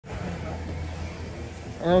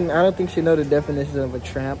I don't think she know the definition of a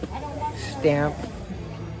tramp stamp.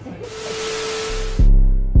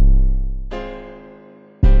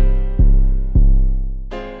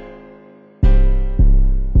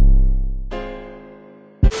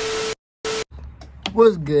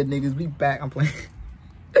 What's good, niggas? We back. I'm playing.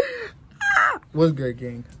 What's good,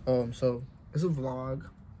 gang? So it's a vlog.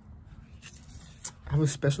 I have a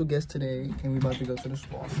special guest today, and we about to go to the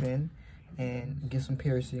spa fin and get some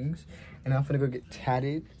piercings, and I'm gonna go get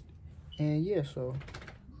tatted. And yeah, so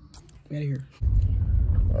we out of here.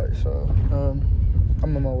 All right, so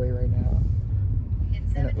I'm on my way right now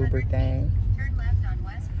in an Uber thing. Turn left on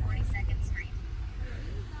West 42nd Street.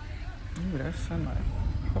 Ooh, that's sunlight.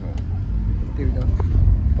 Hold on. There we go.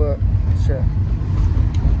 But shit,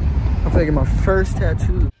 I'm gonna get my first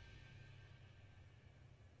tattoo.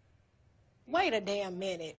 Wait a damn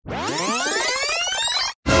minute. Nah,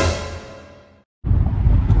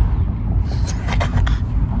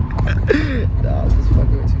 I was just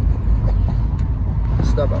fucking with you. This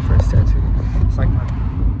is not my first tattoo. It's like my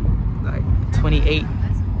 28.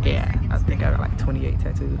 Yeah, I think I got like 28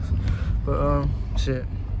 tattoos. But shit.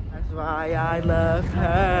 That's why I love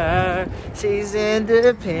her. She's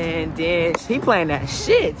independent. She playing that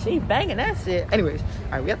shit. She banging that shit. Anyways, all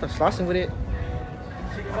right, we got the flossing with it.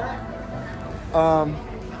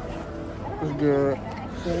 It's good.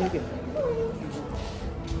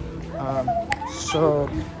 So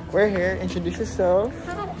we're here. Introduce yourself.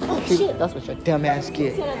 Oh shit, that's what your dumb ass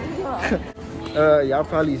get. Y'all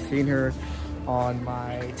probably seen her on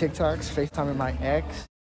my TikToks, FaceTiming my ex.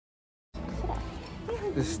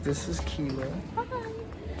 This is Keela.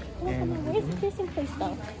 And where's the kissing place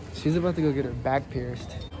though? She's about to go get her back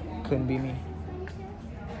pierced. Couldn't be me.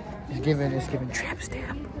 It's giving trap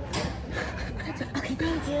stamp. Okay,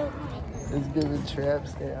 thank you. It's giving trap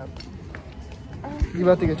stamp. You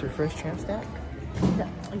about to get your first tramp stamp?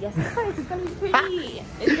 Yes, of course. It's gonna be pretty.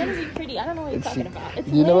 It's gonna be pretty. I don't know what you're talking about. It's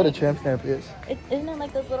you know what a tramp stamp is? Isn't it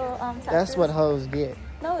like those little tattoos? That's what hoes get.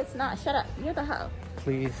 No, it's not. Shut up. You're the hoe.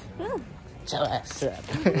 Please. Yeah. Shut ass up.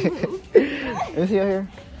 Is he out here?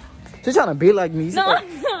 She's trying to be like me. No,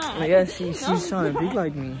 I'm not. Yeah, she's trying to be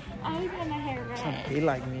like me. I was gonna hair red. Trying to be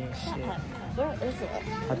like me and shit. Where is it?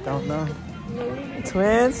 I don't know.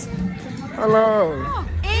 Twins? Hello.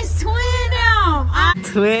 It's twin now.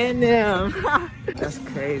 Twin them. That's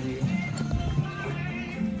crazy.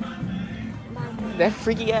 That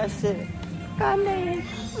freaky ass shit.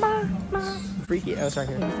 Freaky ass right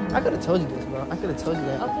here. I could have told you this, bro. I could have told you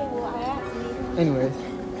that. Okay, well, I asked you. Anyways.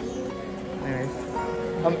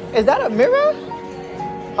 Is that a mirror?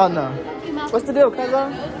 Oh no. What's the deal,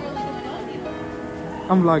 cousin?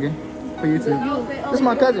 I'm vlogging for YouTube. This is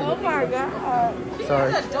my cousin. Oh my god.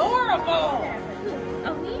 Sorry. She's adorable.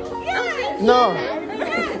 No.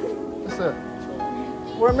 What's up?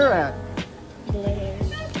 Where a mirror at?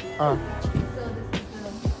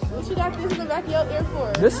 What you got this in the back of your ear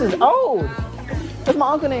for? This is old. That's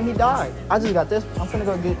my uncle name. He died. I just got this. I'm finna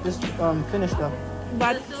go get this finished up.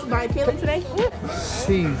 By Caleb today?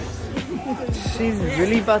 She's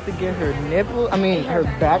really about to get her nipple. I mean, her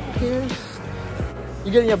back pierced.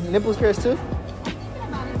 You getting your nipples pierced too?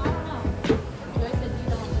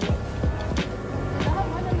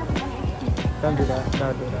 Don't do that.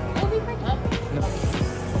 Don't do that. No.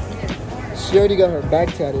 She already got her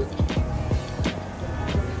back tatted.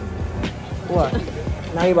 What?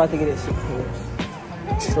 Now you about to get it shit pierced.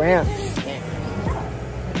 Tramp.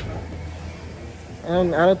 I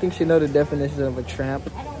don't think she know the definition of a tramp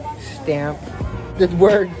stamp. The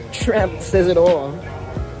word tramp says it all.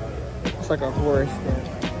 It's like a horror stamp.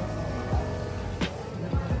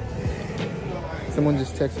 Someone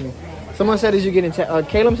just texted me. Someone said, "Is you getting tatted?"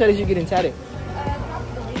 Caleb said, "Is you getting tatted?"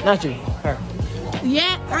 Not you. Her.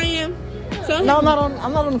 Yeah, I am. No, I'm not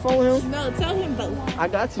on the phone with him. No, tell him both. I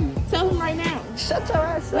got you. Tell him right now. Shut your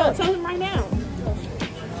ass up. No, tell him right now.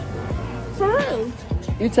 For real.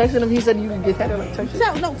 You texted him, he said you can get tatted. Like, text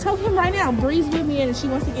Tell him right now. Bree's with me and she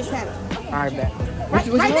wants to get tatted. Alright, bet. Right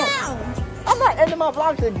you want? now. I'm not ending my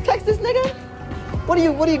vlog to text this nigga. What are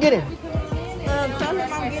you getting? Tell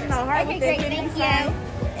him I'm getting a heart with a kitty sign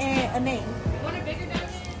and a name.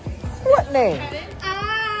 What name?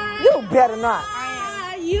 You better not.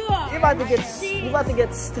 You are. You about to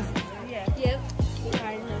get stuff. Yeah. Yep.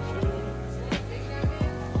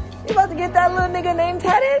 You about to get that little nigga name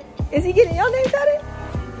tatted? Is he getting your name tatted?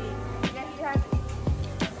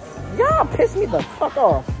 Y'all piss me the fuck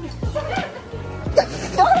off. The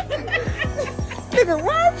fuck? Nigga,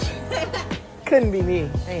 what? Couldn't be me.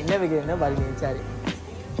 I ain't never getting nobody name tatted.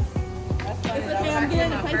 It's okay, I'm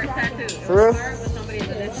getting a first tattoo. For real? With somebody's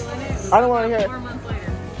initial in it. I don't want to hear it. 4 months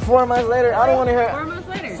later. 4 months later? I don't want to hear it. 4 months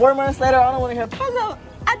later. 4 months later, I don't want to hear, Puzzle,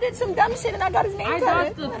 I did some dumb shit and I got his name I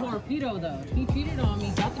tatted. dodged the torpedo though. He cheated on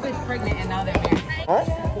me, got the bitch pregnant, and now they're married. Huh?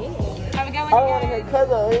 Have a good I don't want to hear,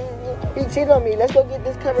 Puzzle, he cheated on me. Let's go get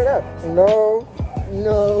this covered up. No.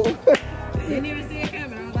 Didn't even see it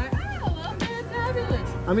coming. I was like, oh, well, man, fabulous.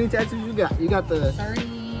 How many tattoos you got? You got the...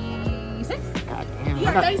 36? God damn. You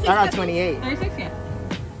I got got 36 28. 36, yeah.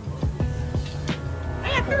 I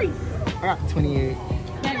got 3. I got 28.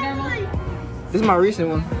 That grandma? This is my recent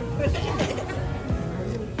one.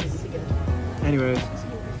 Anyways.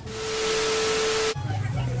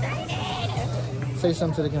 Say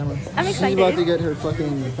something to the camera. I'm She's excited. about to get her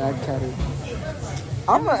fucking back tattooed.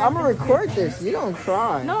 I'm gonna record this. You don't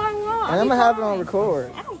cry. No, I won't. And I'm gonna have it on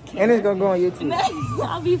record. I don't care. And it's gonna go on YouTube.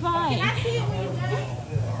 I'll be fine.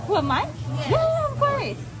 What, mine? Yeah, of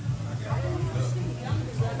course.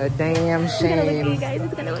 A damn It's gonna look good, shame. guys.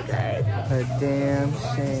 It's gonna look good. A damn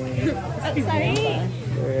shame. I'm sorry.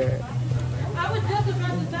 Yeah. I was just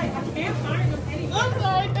about to say, I can't find them anymore. I'm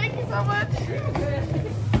sorry, thank you so much.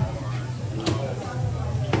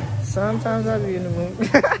 Sometimes I be in the mood.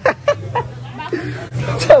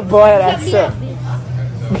 Boy, that's up.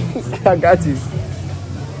 I got you.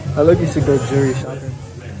 I look, you should go jewelry shopping.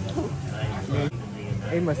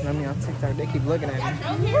 They must know me on TikTok. They keep looking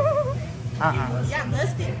at me. Yeah,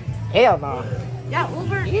 listed. Hell no. Yeah,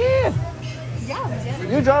 Uber. Yeah. Yeah,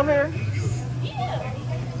 You drove here? yeah.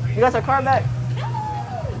 You got your car back?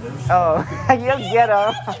 Oh, you get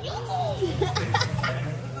her.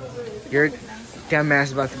 Your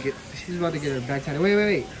dumbass about to get. She's about to get her back tatted.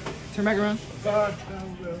 Wait. Turn back around.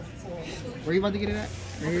 Where you about to get it at?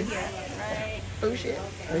 Right here? Right. Oh shit.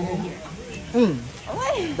 Right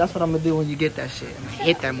here. That's what I'm gonna do when you get that shit. I'm gonna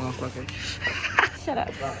hit that motherfucker. Shut up.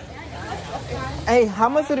 Hey, how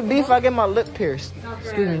much would it be if I get my lip pierced?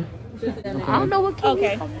 Excuse me. I don't know what came.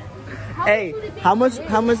 Okay. Hey, how much it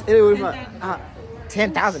would if I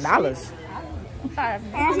 $10,000? Sorry.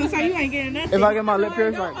 I was gonna say, you ain't getting nothing. If I get my lip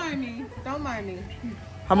pierced, Don't like, mind me. Don't mind me.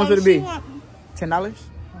 how much would it be? $10?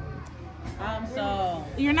 So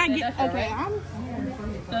You're not getting. that's Okay.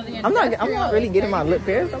 right. I'm not really getting my lip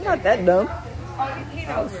pierced. I'm not that dumb.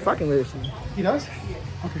 I was fucking with you. He does?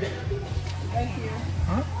 Okay. Thank you.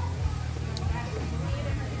 Huh?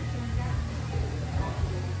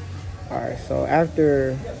 Alright, so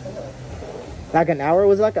after like an hour,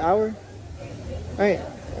 was it like an hour? Right?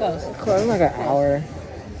 Close, like an hour.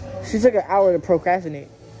 She took an hour to procrastinate.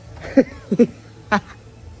 Sounds like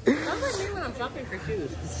me when I'm shopping for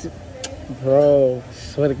shoes. Bro,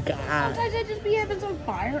 swear to God. Sometimes I just be having some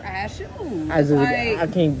fire ass shoes. I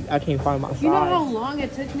Like, can't find my size. you know how long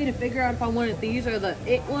it took me to figure out if I wanted these or the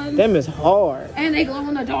it ones? Them is hard. And they glow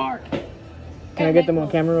in the dark. Can I get them on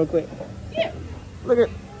camera real quick? Yeah. Look at.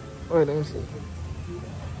 Wait, let me see.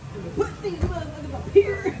 Put these motherfuckers up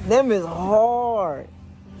here. Them is hard.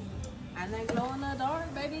 And they glow in the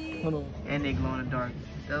dark, baby. Hold on. And they glow in the dark.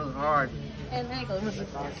 That was hard. And they glow in the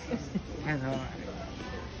dark. That's hard.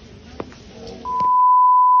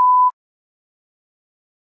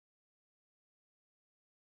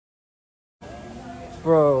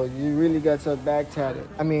 Bro, you really got your back tatted.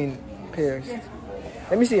 I mean, pierced.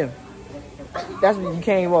 Let me see him. That's when you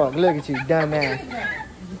can't walk. Look at you, dumbass.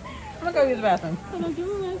 I'm gonna go use the bathroom.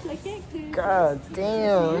 God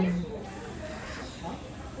damn.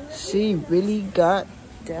 She really got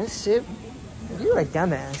that shit. You a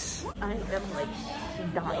dumbass. I am like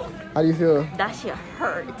dying. How do you feel? That shit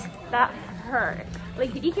hurt. That hurt.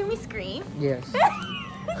 Like, did you hear me scream? Yes.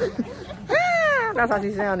 That's how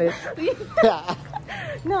she sounded.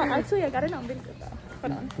 No, actually, I got it on video though.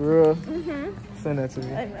 Hold on. Bro, send that to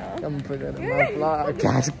me. I know. I'm gonna put that in my vlog.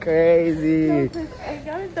 That's crazy. No, 'cause I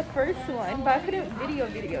got it the first one, but I couldn't video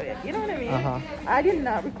it. You know what I mean? I did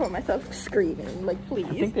not record myself screaming. Like, please.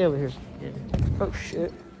 I think they over here. Yeah. Oh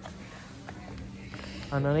shit.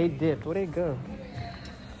 I know they dipped. Where'd they go?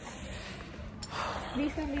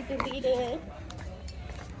 Recently deleted.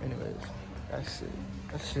 Anyways, that's it.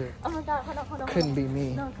 That's it. Oh my god, hold on. Couldn't be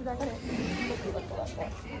me. No, because I gotta look.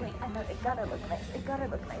 Wait, I know, it gotta look nice. It gotta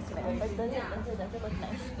look nice, man. Like, does it look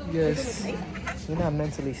nice? Yes. Does it look nice? You're not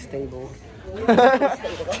mentally stable.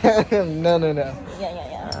 Stable. No.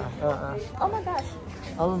 Yeah. Oh my gosh.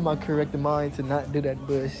 I'm in my correct mind to not do that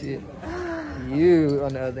bullshit. You,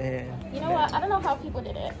 on the other hand. You know what? I don't know how people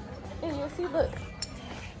did it. And you'll see, look.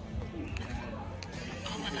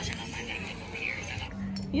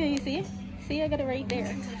 Yeah, you see? See, I got it right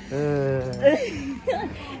there.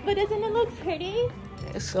 But doesn't it look pretty?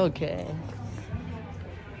 It's okay.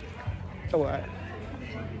 So what?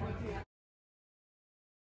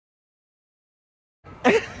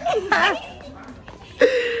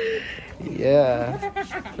 Yeah,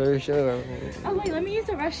 for sure. Oh wait, let me use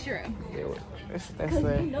the restroom. Yeah, that's Cause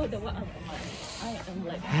you know the what I am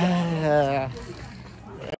like.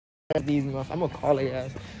 these I'm gonna call it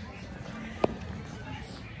ass.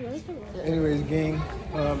 Anyways, gang,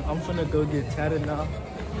 I'm finna go get tatted now.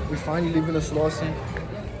 We finally leaving the Slauson.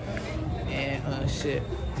 And shit.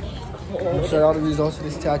 I'm gonna show y'all the results of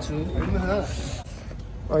this tattoo.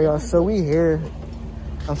 Oh yeah, so we here.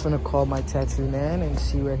 I'm finna call my tattoo man and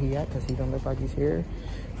see where he at, cause he don't look like he's here.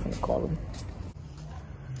 I'm finna call him.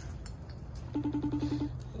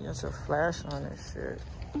 He got a flash on this shit.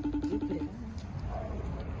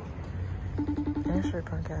 Answer,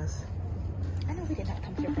 punk ass. I know we did not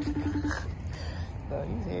come here. Oh,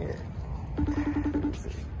 he's here.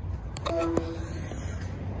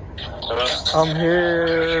 I'm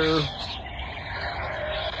here.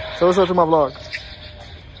 So what's up to my vlog?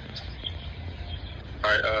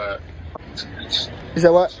 Alright, You said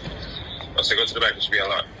what? I'll say go to the back, it should be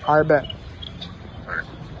unlocked. Alright, bet.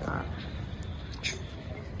 Alright.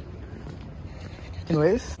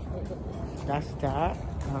 Anyways, that's that.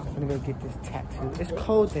 I'm gonna go get this tattoo. It's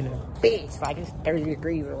cold in a bitch, like it's 30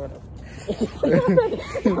 degrees or whatever.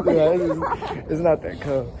 Yeah, it's not that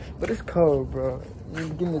cold, but it's cold, bro. You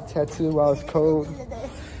getting a tattoo while it's cold.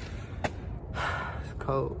 It's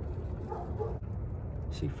cold.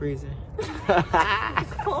 She freezing.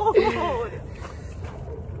 Cold.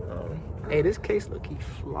 Hey, this case look-key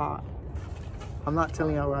fly. I'm not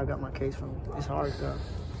telling y'all where I got my case from. It's hard though.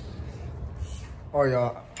 Oh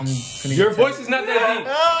y'all, I'm finna Your voice is not that deep.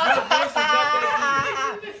 Your voice is not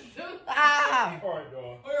that deep.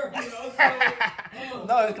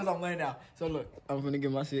 No, it's because I'm laying down. So look, I'm finna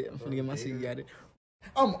get my shit. I'm finna get my shit. You got it.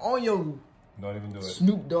 I'm on your Don't even do it.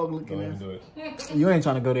 Snoop Dogg looking Don't ass. even do it. You ain't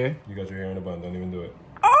trying to go there. You got your hair in a bun. Don't even do it.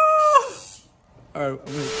 Oh! Alright,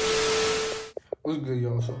 what's good,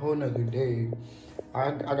 y'all? So whole nother day.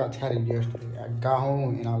 I got tatted yesterday. I got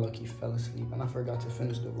home and I lucky fell asleep and I forgot to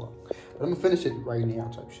finish the vlog. But I'm gonna finish it right now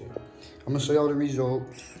type shit. I'm gonna show y'all the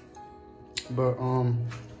results. But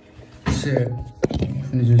shit. I'm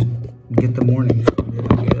gonna just get the morning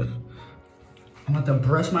started, I guess. I'm about to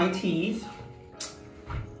brush my teeth.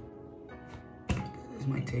 This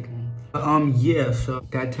might take long. But yeah, so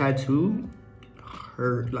that tattoo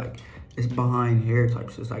hurt, like it's behind here type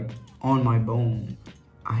shit. It's like on my bone.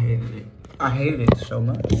 I hated it. I hated it so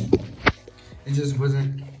much. It just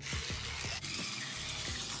wasn't.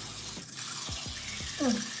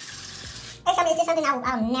 It's something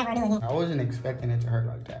I'll never do again. I wasn't expecting it to hurt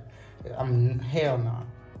like that. Hell no.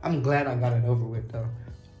 I'm glad I got it over with though.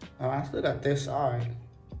 I still got this side,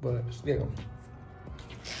 but still.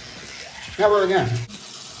 Never again.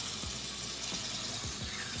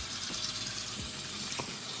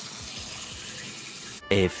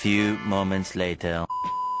 A few moments later.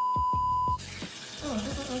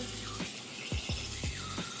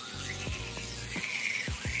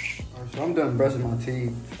 So I'm done brushing my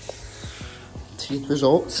teeth. Teeth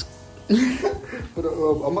results. But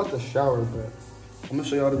I'm about to shower, but I'm gonna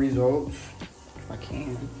show y'all the results if I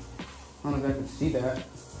can. I don't know if I can see that.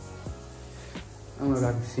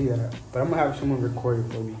 But I'm gonna have someone record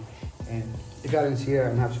it for me. And if y'all didn't see that,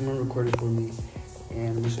 I'm gonna have someone record it for me. And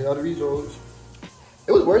I'm gonna show y'all the results.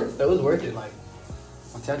 It was worth it. It was worth it. Like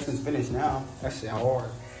my tattoo's finished now. That shit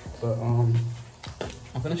hard. But I'm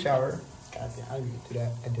gonna shower. I didn't do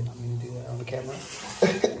that. I did not mean to do that on the camera.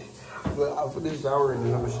 But I'll put this shower and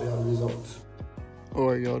then I'm gonna show y'all the results.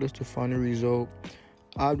 Alright, y'all, this is the final result.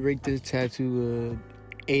 I'd rate this tattoo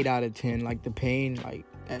 8 out of 10. Like the pain, like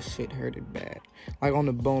that shit hurted bad. Like on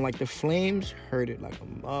the bone, like the flames hurted like a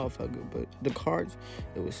motherfucker. But the cards,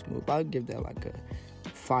 it was smooth. I'd give that like a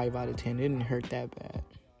 5 out of 10. It didn't hurt that bad.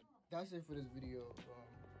 That's it for this video.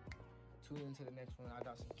 Tune into the next one. I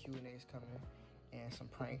got some Q&As coming and some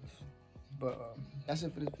pranks. But that's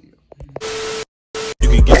it for this video. You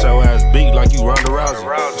can get your ass beat like you Ronda Rousey.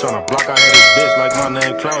 Tryna block out this bitch like my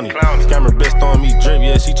name Clowney. Scammer bitch throwing me drip,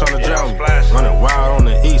 yeah, she tryna drown me. Running wild on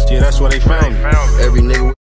the east, yeah, that's where they found me. Every nigga